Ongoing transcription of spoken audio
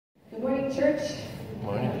morning, church. Good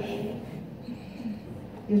morning.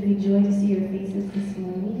 It gives me joy to see your faces this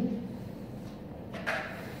morning.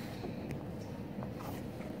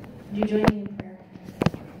 Would you join me in prayer?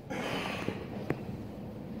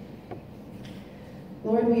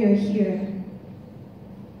 Lord, we are here.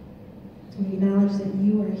 We acknowledge that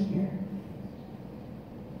you are here.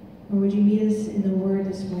 Or would you meet us in the word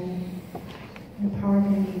this morning? In the power of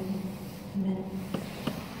your name. Amen.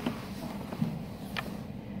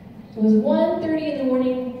 It was 1:30 in the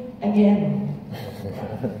morning again.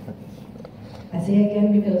 I say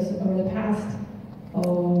again because over the past,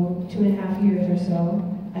 2.5 years or so,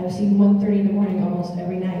 I've seen 1:30 in the morning almost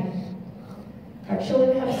every night. Our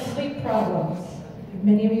children have sleep problems.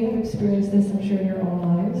 Many of you have experienced this, I'm sure, in your own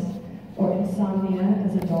lives, or insomnia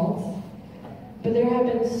as adults. But there have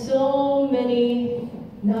been so many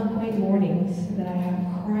not quite mornings that I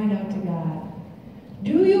have cried out to God,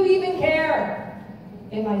 do you even care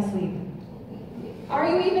if I sleep? Are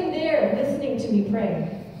you even there listening to me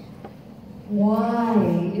pray? Why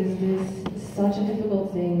is this such a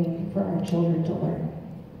difficult thing for our children to learn?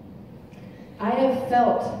 I have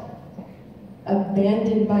felt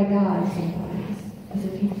abandoned by God sometimes, as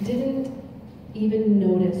if he didn't even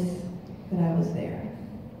notice that I was there.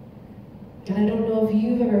 And I don't know if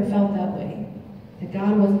you've ever felt that way, that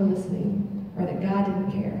God wasn't listening, or that God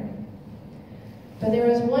didn't care. But there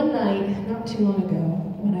was one night, not too long ago,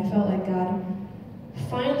 when I felt like God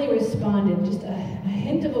finally responded, just a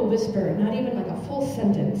hint of a whisper, not even like a full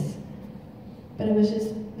sentence. But it was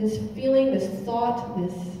just this feeling, this thought,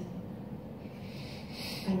 this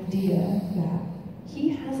idea that he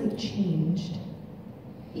hasn't changed,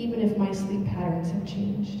 even if my sleep patterns have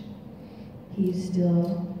changed. He's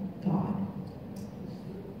still God.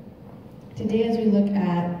 Today, as we look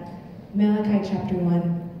at Malachi chapter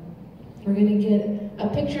 1, we're going to get a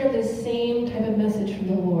picture of this same type of message from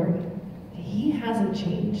the Lord. He hasn't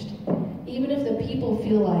changed. Even if the people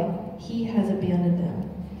feel like he has abandoned them.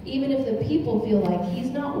 Even if the people feel like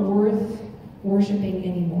he's not worth worshiping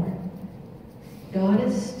anymore. God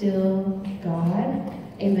is still God.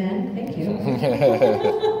 Amen. Thank you.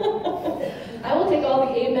 I will take all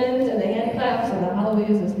the amens and the hand claps and the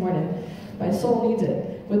hallelujahs this morning. My soul needs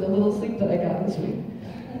it with the little sleep that I got this week.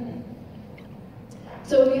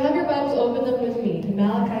 So if you have your Bibles, open them with me to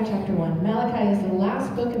Malachi chapter 1. Malachi is the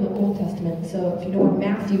last book in the Old Testament, so if you know where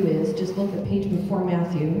Matthew is, just look the page before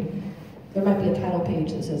Matthew. There might be a title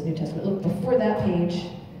page that says New Testament. Look before that page.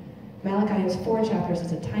 Malachi has 4 chapters.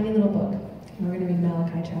 It's a tiny little book. And we're going to read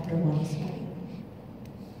Malachi chapter 1 this morning.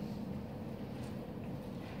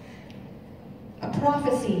 A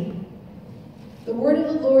prophecy. The word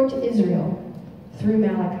of the Lord to Israel through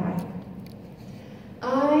Malachi.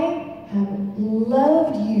 I have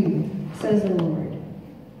loved you, says the Lord.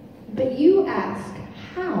 But you ask,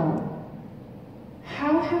 how?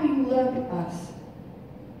 How have you loved us?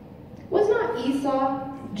 Was not Esau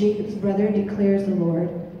Jacob's brother, declares the Lord?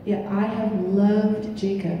 Yet I have loved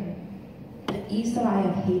Jacob, but Esau I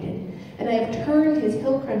have hated. And I have turned his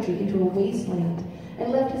hill country into a wasteland,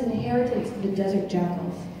 and left his inheritance to the desert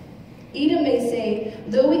jackals. Edom may say,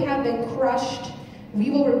 though we have been crushed, we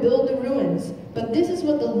will rebuild the ruins. But this is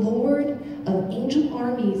what the Lord of angel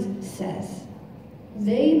armies says.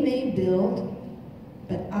 They may build,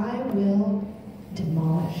 but I will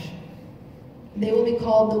demolish. They will be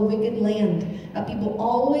called the wicked land, a people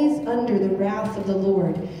always under the wrath of the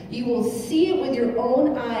Lord. You will see it with your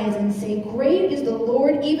own eyes and say, great is the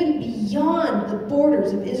Lord, even beyond the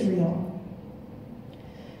borders of Israel.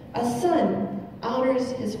 A son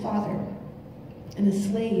honors his father, and a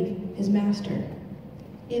slave his master.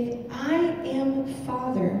 If I am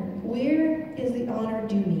father, where is the honor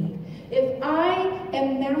due me? If I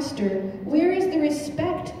am master, where is the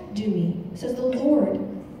respect due me? Says the Lord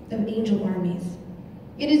of angel armies.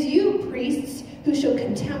 It is you, priests, who show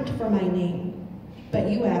contempt for my name. But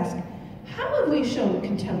you ask, how have we shown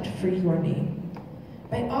contempt for your name?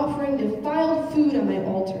 By offering defiled food on my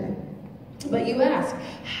altar. But you ask,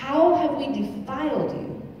 how have we defiled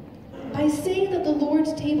you? By saying that the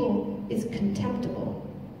Lord's table is contemptible.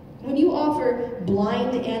 When you offer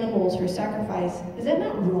blind animals for sacrifice, is that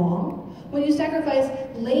not wrong? When you sacrifice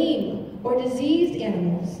lame or diseased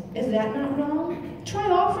animals, is that not wrong? Try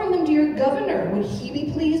offering them to your governor. Would he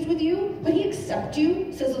be pleased with you? Would he accept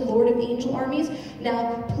you, says the Lord of angel armies?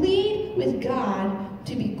 Now plead with God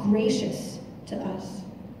to be gracious to us.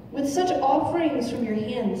 With such offerings from your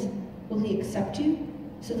hands, will he accept you,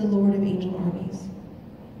 said the Lord of angel armies?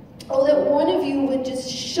 Oh, that one of you would just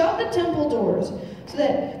shut the temple doors, so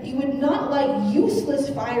that you would not light useless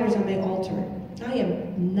fires on my altar. I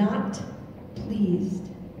am not pleased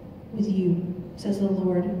with you, says the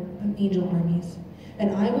Lord of angel armies,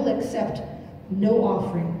 and I will accept no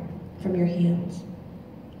offering from your hands.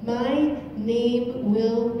 My name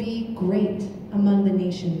will be great among the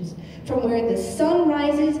nations, from where the sun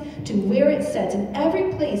rises to where it sets. In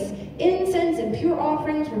every place, incense and pure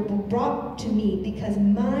offerings were brought to me, because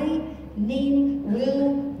my name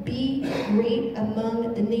will be great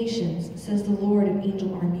among the nations, says the Lord of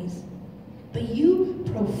angel armies. But you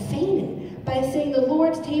profane it by saying the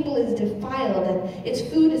Lord's table is defiled and its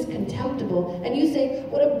food is contemptible. And you say,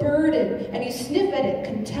 what a burden, and you sniff at it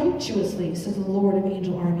contemptuously, says the Lord of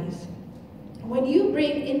angel armies. When you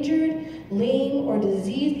bring injured, lame, or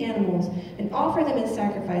diseased animals and offer them as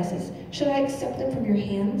sacrifices, should I accept them from your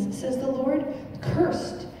hands, says the Lord?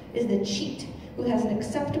 Cursed is the cheat who has an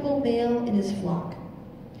acceptable male in his flock,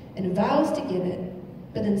 and vows to give it,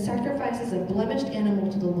 but then sacrifices a blemished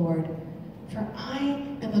animal to the Lord. For I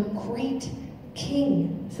am a great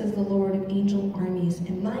king, says the Lord of angel armies,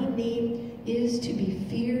 and my name is to be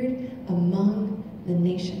feared among the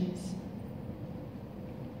nations.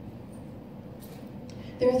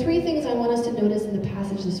 There are three things I want us to notice in the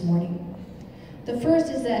passage this morning. The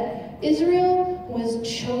first is that Israel was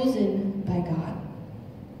chosen by God.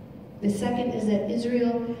 The second is that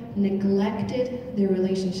Israel neglected their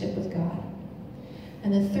relationship with God.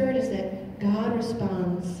 And the third is that God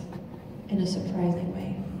responds in a surprising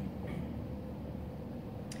way.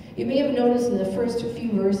 You may have noticed in the first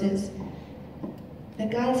few verses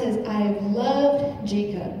that God says, I have loved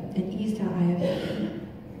Jacob and Esau I have hated.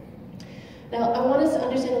 Now, I want us to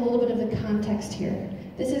understand a little bit of the context here.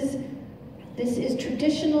 This is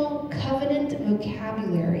traditional covenant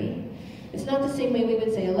vocabulary. It's not the same way we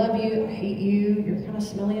would say, I love you, I hate you, you're kind of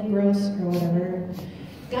smelly and gross, or whatever.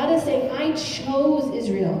 God is saying, I chose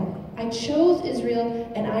Israel. I chose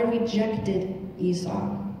Israel, and I rejected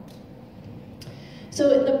Esau. So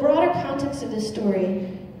in the broader context of this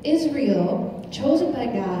story, Israel, chosen by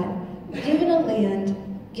God, given a land,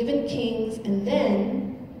 given kings, and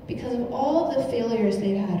then, because of all the failures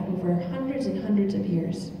they've had over hundreds and hundreds of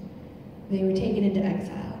years, they were taken into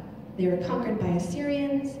exile. They were conquered by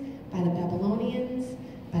Assyrians, by the Babylonians,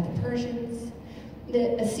 by the Persians.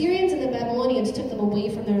 The Assyrians and the Babylonians took them away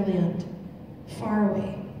from their land, far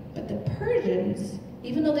away. But the Persians,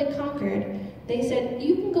 even though they conquered, they said,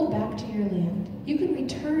 you can go back to your land. You can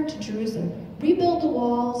return to Jerusalem, rebuild the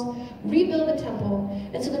walls, rebuild the temple.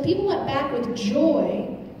 And so the people went back with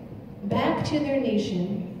joy, back to their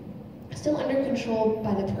nation, still under control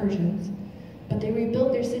by the Persians. But they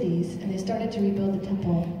rebuilt their cities, and they started to rebuild the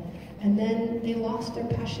temple. And then they lost their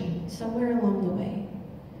passion somewhere along the way.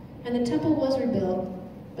 And the temple was rebuilt,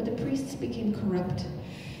 but the priests became corrupt.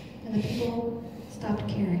 And the people stopped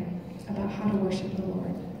caring about how to worship the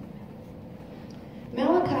Lord.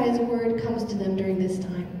 Malachi's word comes to them during this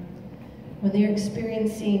time, when they're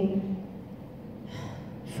experiencing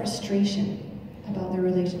frustration about their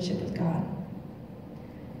relationship with God.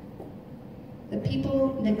 The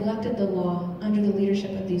people neglected the law under the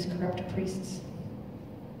leadership of these corrupt priests.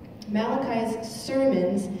 Malachi's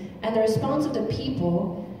sermons and the response of the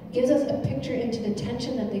people gives us a picture into the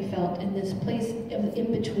tension that they felt in this place of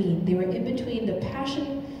in-between. They were in between the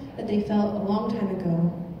passion that they felt a long time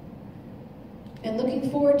ago and looking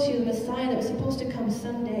forward to a Messiah that was supposed to come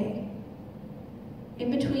someday. In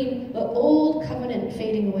between the old covenant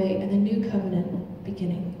fading away and the new covenant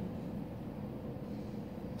beginning.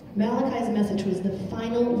 Malachi's message was the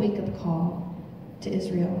final wake-up call to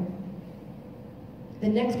Israel. The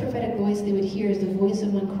next prophetic voice they would hear is the voice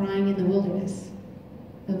of one crying in the wilderness,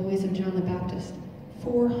 the voice of John the Baptist,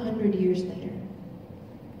 400 years later.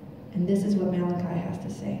 And this is what Malachi has to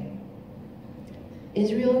say.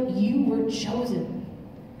 Israel, you were chosen.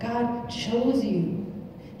 God chose you.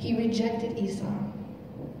 He rejected Esau.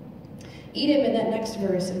 Edom, in that next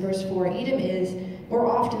verse, in verse 4, Edom is, more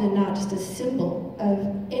often than not, just a symbol of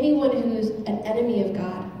anyone who's an enemy of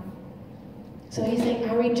God. So he's saying,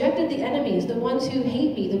 I rejected the enemies, the ones who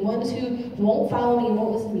hate me, the ones who won't follow me,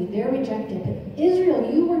 won't listen to me. They're rejected. But Israel,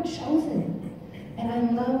 you were chosen, and I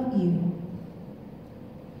love you.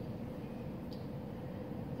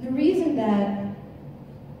 The reason that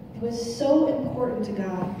it was so important to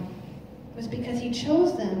God was because he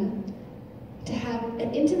chose them to have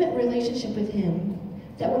an intimate relationship with him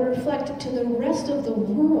that would reflect to the rest of the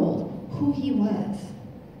world who he was.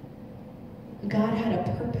 God had a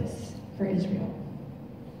purpose for Israel.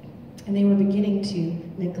 And they were beginning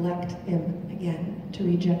to neglect him again, to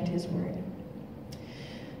reject his word.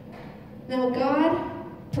 Now God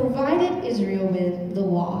provided Israel with the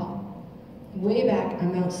law way back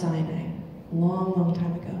on Mount Sinai, long, long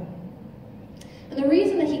time ago. And the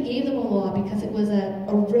reason that he gave them a law, because it was a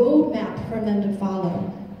roadmap for them to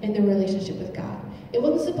follow in their relationship with God. It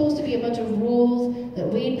wasn't supposed to be a bunch of rules that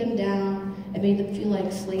weighed them down and made them feel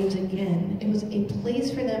like slaves again. It was a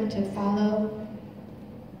place for them to follow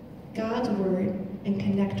God's word and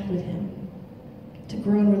connect with him, to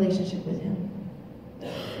grow in relationship with him.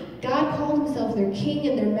 God called himself their king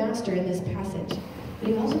and their master in this passage, but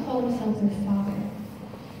he also called himself their father.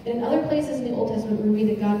 And in other places in the Old Testament, we read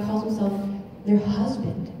that God calls himself their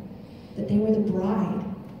husband, that they were the bride.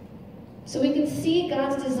 So we can see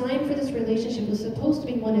God's design for this relationship was supposed to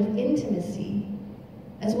be one of intimacy,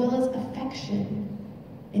 as well as affection,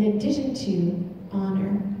 in addition to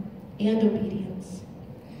honor and obedience.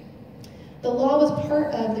 The law was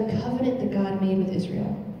part of the covenant that God made with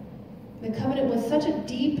Israel. The covenant was such a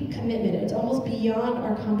deep commitment, it's almost beyond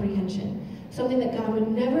our comprehension. Something that God would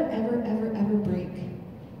never, ever, ever, ever break,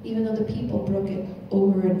 even though the people broke it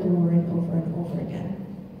over and over and over and over again.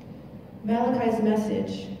 Malachi's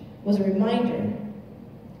message was a reminder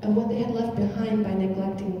of what they had left behind by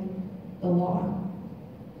neglecting the law,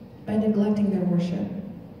 by neglecting their worship,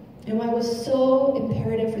 and why it was so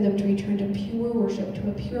imperative for them to return to pure worship, to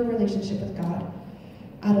a pure relationship with God,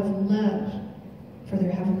 out of love for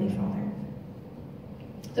their Heavenly Father.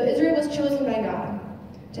 So Israel was chosen by God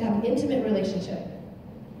to have an intimate relationship,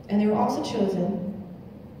 and they were also chosen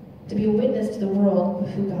to be a witness to the world of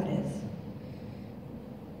who God is.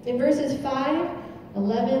 In verses 5,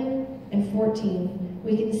 11, and 14,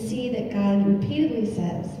 we can see that God repeatedly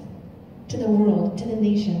says to the world, to the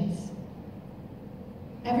nations,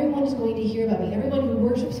 everyone is going to hear about me. Everyone who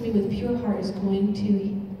worships me with pure heart is going to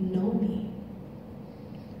know me.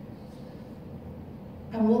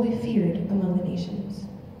 I will be feared among the nations.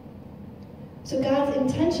 So God's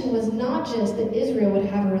intention was not just that Israel would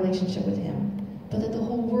have a relationship with him, but that the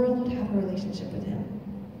whole world would have a relationship with him.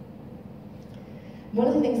 One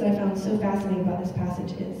of the things that I found so fascinating about this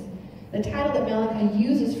passage is the title that Malachi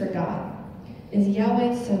uses for God is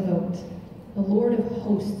Yahweh Sabaoth, the Lord of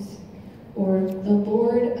hosts, or the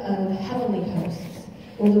Lord of heavenly hosts,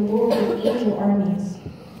 or the Lord of angel armies.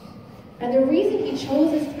 And the reason he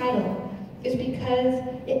chose this title is because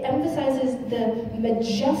it emphasizes the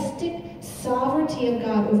majestic sovereignty of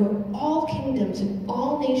God over all kingdoms and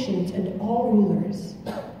all nations and all rulers.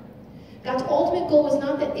 God's ultimate goal was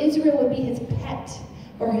not that Israel would be his pet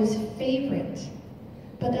or his favorite,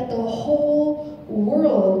 but that the whole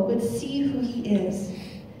world would see who he is.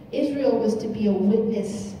 Israel was to be a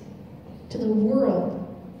witness to the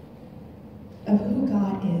world of who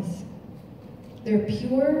God is. Their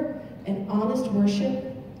pure and honest worship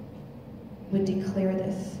would declare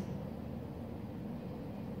this.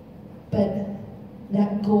 But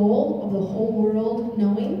that goal of the whole world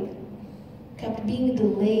knowing kept being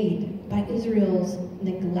delayed by Israel's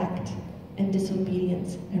neglect and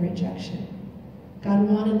disobedience and rejection. God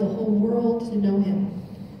wanted the whole world to know him,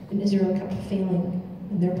 and Israel kept failing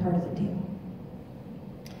in their part of the deal.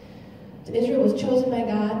 So Israel was chosen by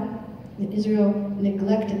God, and Israel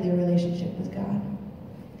neglected their relationship with God.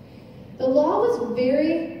 The law was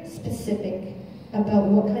very specific about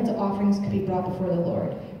what kinds of offerings could be brought before the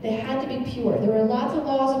Lord. They had to be pure. There were lots of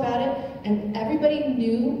laws about it, and everybody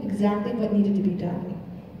knew exactly what needed to be done.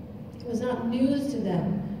 It was not news to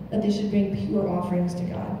them that they should bring pure offerings to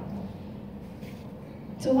God.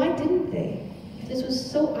 So why didn't they? If this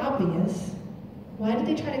was so obvious, why did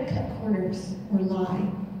they try to cut corners or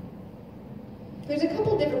lie? There's a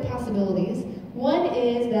couple different possibilities. One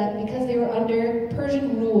is that because they were under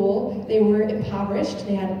Persian rule, they were impoverished,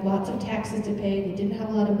 they had lots of taxes to pay, they didn't have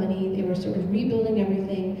a lot of money, they were sort of rebuilding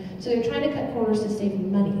everything, so they're trying to cut corners to save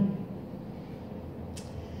money.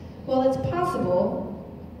 Well, it's possible.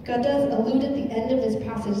 God does allude at the end of this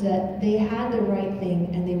passage that they had the right thing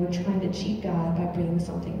and they were trying to cheat God by bringing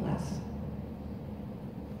something less.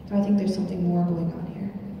 So I think there's something more going on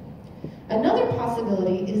here. Another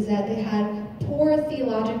possibility is that they had poor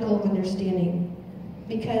theological understanding,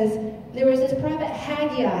 because there was this prophet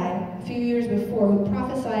Haggai a few years before who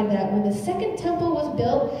prophesied that when the second temple was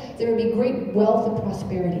built, there would be great wealth and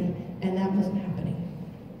prosperity, and that wasn't happening.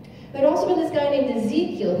 There had also been this guy named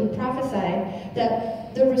Ezekiel who prophesied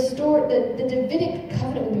that the Davidic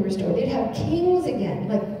covenant would be restored. They'd have kings again,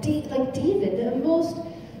 like David, the most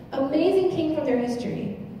amazing king from their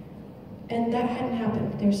history. And that hadn't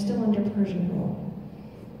happened. They're still under Persian rule.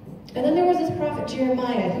 And then there was this prophet,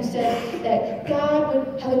 Jeremiah, who said that God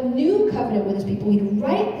would have a new covenant with his people. He'd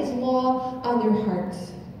write his law on their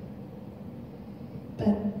hearts.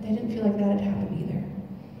 But they didn't feel like that had happened either.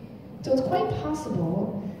 So it's quite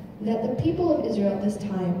possible that the people of Israel at this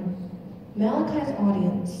time, Malachi's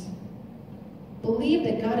audience, believed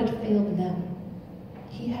that God had failed them,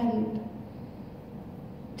 he hadn't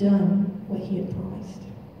done what he had promised.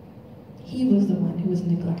 He was the one who was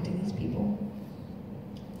neglecting his people.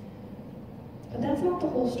 But that's not the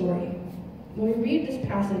whole story. When we read this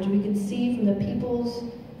passage, we can see from the people's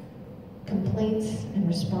complaints and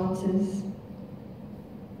responses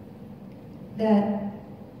that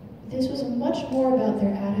this was much more about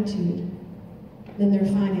their attitude than their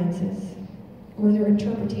finances or their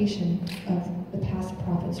interpretation of the past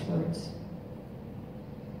prophet's words.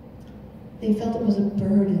 They felt it was a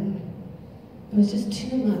burden. It was just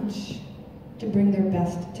too much to bring their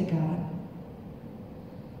best to God.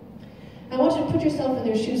 I want you to put yourself in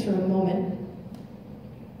their shoes for a moment.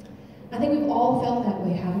 I think we've all felt that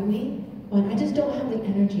way, haven't we? When I just don't have the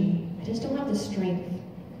energy, I just don't have the strength,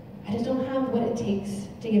 I just don't have what it takes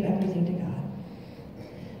to give everything to God.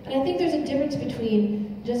 And I think there's a difference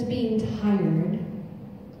between just being tired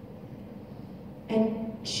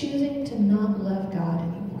and choosing to not love God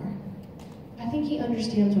anymore. I think he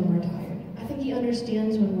understands when we're tired. I think he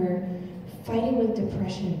understands when we're fighting with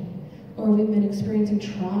depression or we've been experiencing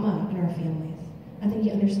trauma in our families. I think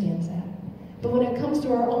he understands that. But when it comes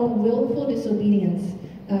to our own willful disobedience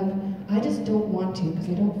of, I just don't want to because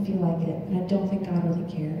I don't feel like it and I don't think God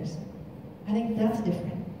really cares, I think that's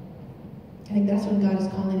different. I think that's when God is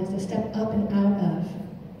calling us to step up and out of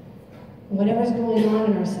whatever's going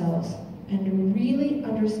on in ourselves and to really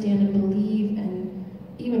understand and believe and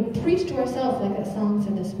even preach to ourselves like that song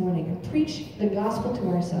said this morning, or preach the gospel to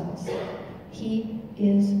ourselves. He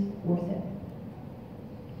is worth it.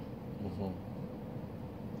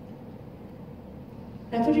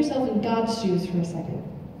 Now put yourself in God's shoes for a second.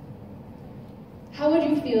 How would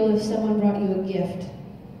you feel if someone brought you a gift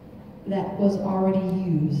that was already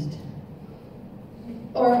used?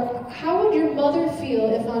 Or how would your mother feel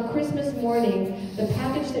if on Christmas morning the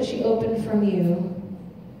package that she opened from you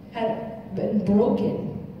had been broken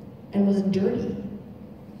and was dirty?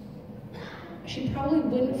 She probably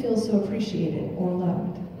wouldn't feel so appreciated or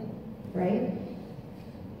loved, right?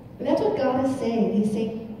 And that's what God is saying. He's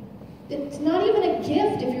saying, it's not even a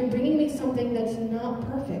gift if you're bringing me something that's not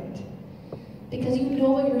perfect. Because you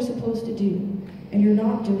know what you're supposed to do, and you're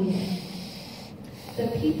not doing it. The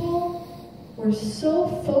people were so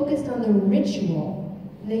focused on the ritual,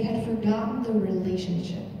 they had forgotten the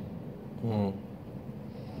relationship.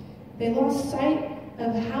 They lost sight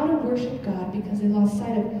of how to worship God because they lost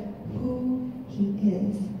sight of who he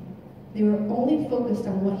is. They were only focused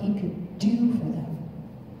on what he could do for them,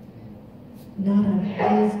 not on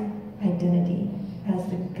his identity as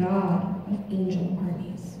the God of angel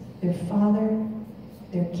armies, their father,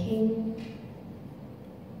 their king,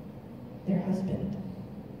 their husband.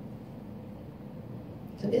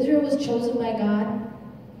 So Israel was chosen by God.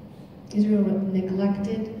 Israel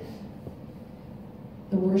neglected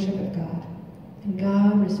the worship of God, and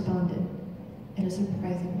God responded in a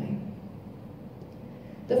surprising way.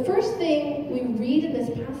 The first thing we read in this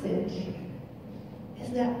passage is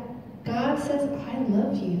that God says, I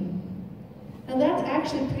love you. And that's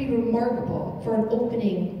actually pretty remarkable for an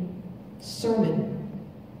opening sermon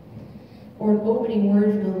or an opening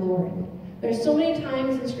word from the Lord. There's so many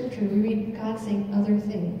times in Scripture we read God saying other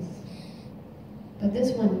things. But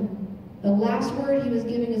this one, the last word he was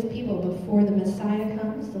giving his people before the Messiah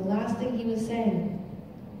comes, the last thing he was saying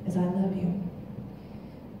is, I love you.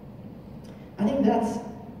 I think that's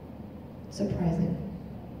surprising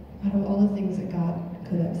out of all the things that God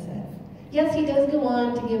could have said. Yes, he does go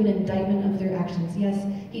on to give an indictment of their actions. Yes,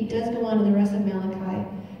 he does go on in the rest of Malachi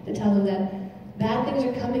to tell them that bad things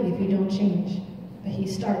are coming if you don't change. But he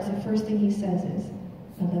starts, the first thing he says is,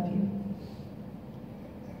 I love you.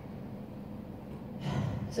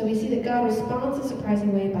 So we see that God responds in a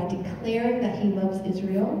surprising way by declaring that he loves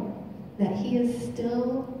Israel, that he is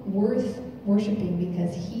still worth worshiping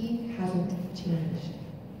because he hasn't changed.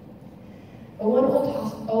 One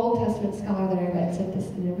Old Testament scholar that I read said this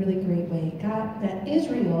in a really great way. That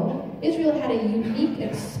Israel had a unique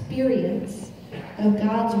experience of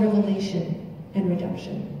God's revelation and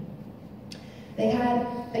redemption. They had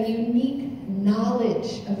a unique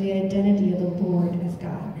knowledge of the identity of the Lord as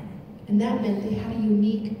God. And that meant they had a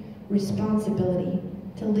unique responsibility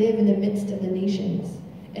to live in the midst of the nations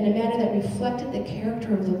in a manner that reflected the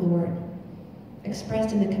character of the Lord,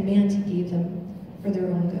 expressed in the commands he gave them for their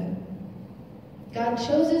own good. God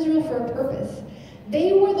chose Israel for a purpose.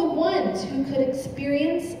 They were the ones who could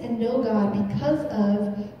experience and know God because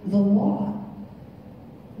of the law.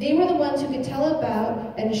 They were the ones who could tell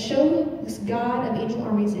about and show who this God of angel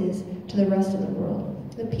armies is to the rest of the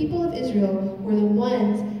world. The people of Israel were the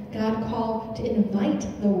ones God called to invite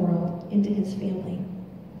the world into his family.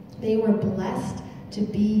 They were blessed to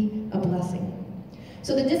be a blessing.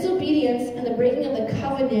 So the disobedience and the breaking of the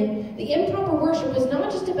covenant, the improper worship, was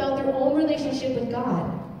not just about their own relationship with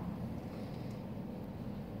God.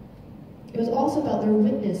 It was also about their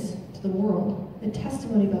witness to the world, the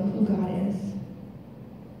testimony about who God is.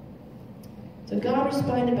 So God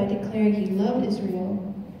responded by declaring he loved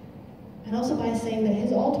Israel, and also by saying that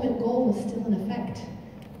his ultimate goal was still in effect.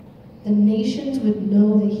 The nations would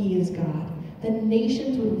know that he is God. The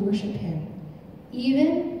nations would worship him,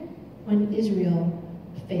 even when Israel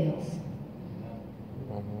fails.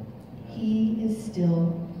 He is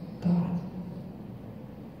still God.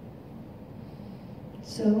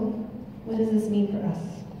 So, what does this mean for us?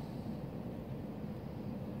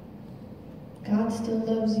 God still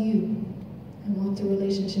loves you and wants a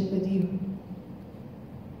relationship with you.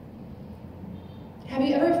 Have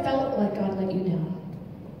you ever felt like God let you down?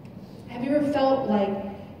 Have you ever felt like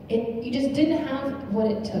you just didn't have what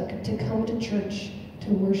it took to come to church,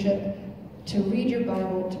 to worship, to read your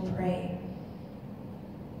Bible, to pray?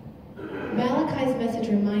 Malachi's message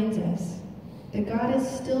reminds us that God is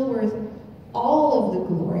still worth all of the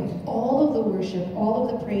glory, all of the worship, all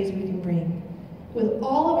of the praise we can bring. With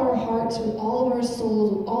all of our hearts, with all of our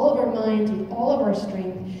souls, with all of our minds, with all of our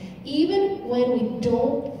strength, even when we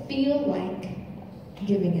don't feel like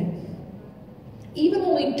giving it. Even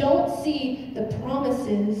when we don't see the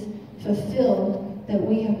promises fulfilled that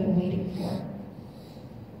we have been waiting for.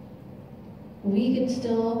 We can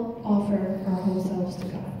still offer our whole selves to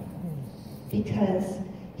God. Because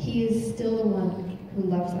he is still the one who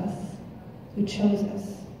loves us, who chose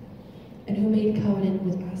us, and who made covenant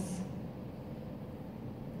with us.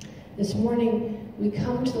 This morning, we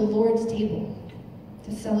come to the Lord's table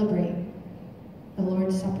to celebrate the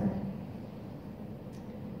Lord's Supper.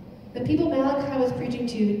 The people Malachi was preaching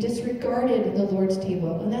to disregarded the Lord's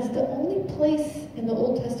table, and that's the only place in the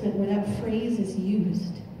Old Testament where that phrase is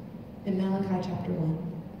used, in Malachi chapter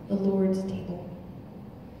 1, the Lord's table.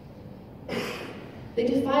 They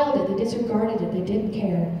defiled it, they disregarded it, they didn't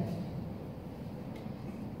care.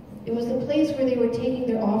 It was the place where they were taking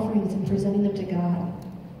their offerings and presenting them to God.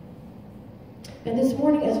 And this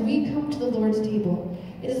morning, as we come to the Lord's table,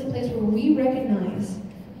 it is a place where we recognize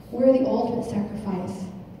where the ultimate sacrifice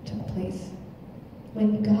took place.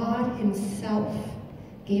 When God himself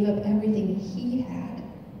gave up everything he had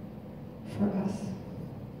for us.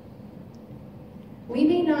 We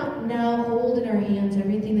may not now hold in our hands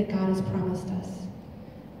everything that God has promised us.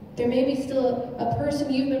 There may be still a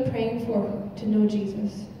person you've been praying for to know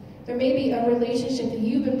Jesus. There may be a relationship that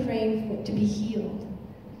you've been praying for to be healed.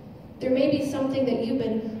 There may be something that you've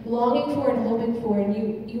been longing for and hoping for,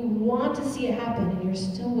 and you want to see it happen, and you're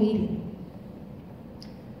still waiting.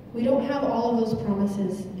 We don't have all of those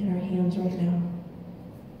promises in our hands right now.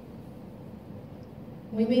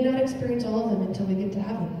 We may not experience all of them until we get to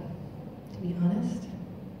heaven, to be honest.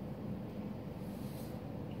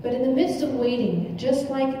 But in the midst of waiting, just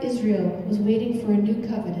like Israel was waiting for a new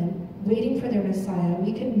covenant, waiting for their Messiah,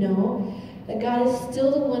 we can know that God is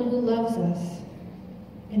still the one who loves us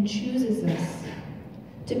and chooses us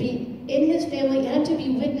to be in his family and to be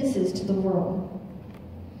witnesses to the world.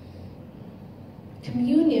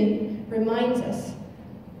 Communion reminds us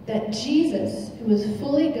that Jesus, who was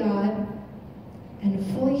fully God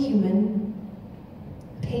and fully human,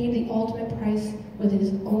 paid the ultimate price with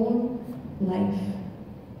his own life,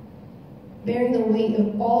 bearing the weight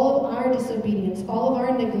of all of our disobedience, all of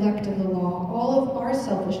our neglect of the law, all of our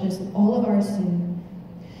selfishness, and all of our sin.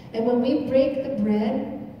 And when we break the bread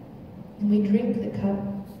and we drink the cup,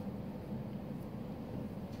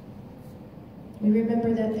 we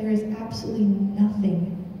remember that there is absolutely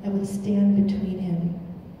nothing that would stand between him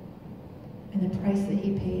and the price that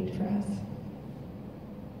he paid for us.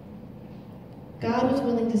 God was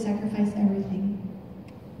willing to sacrifice everything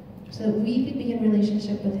so that we could be in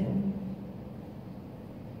relationship with him.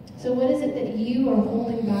 So what is it that you are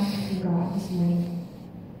holding back from God this morning?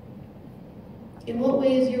 In what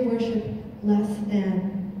way is your worship less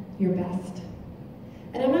than your best?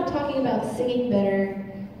 And I'm not talking about singing better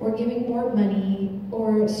or giving more money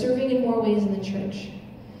or serving in more ways in the church.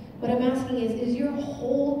 What I'm asking is your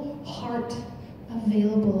whole heart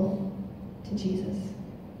available to Jesus?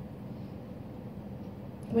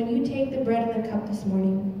 When you take the bread and the cup this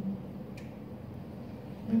morning,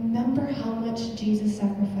 remember how much Jesus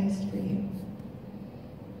sacrificed for you.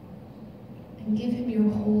 And give him your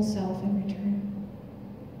whole self in return.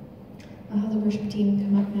 I'll have the worship team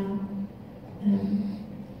come up now.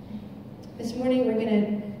 This morning we're going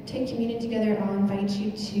to take communion together. I'll invite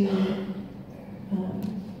you to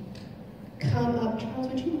come up. Charles,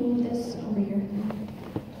 would you move this over here?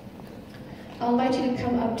 I'll invite you to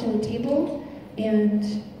come up to the table,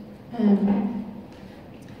 and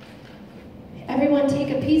everyone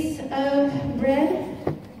take a piece of bread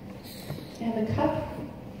and a cup,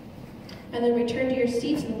 and then return to your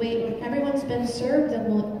seats and wait. When everyone's been served, then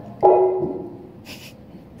we'll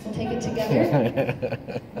take it together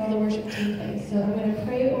while the worship team plays. So I'm going to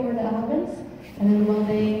pray over the elements, and then while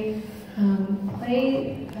they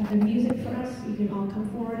play the music for us, you can all come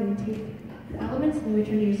forward and take the elements, and then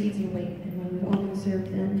return to your seats and wait. And when we've all been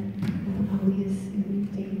served, then I'll lead us in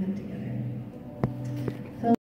taking them together.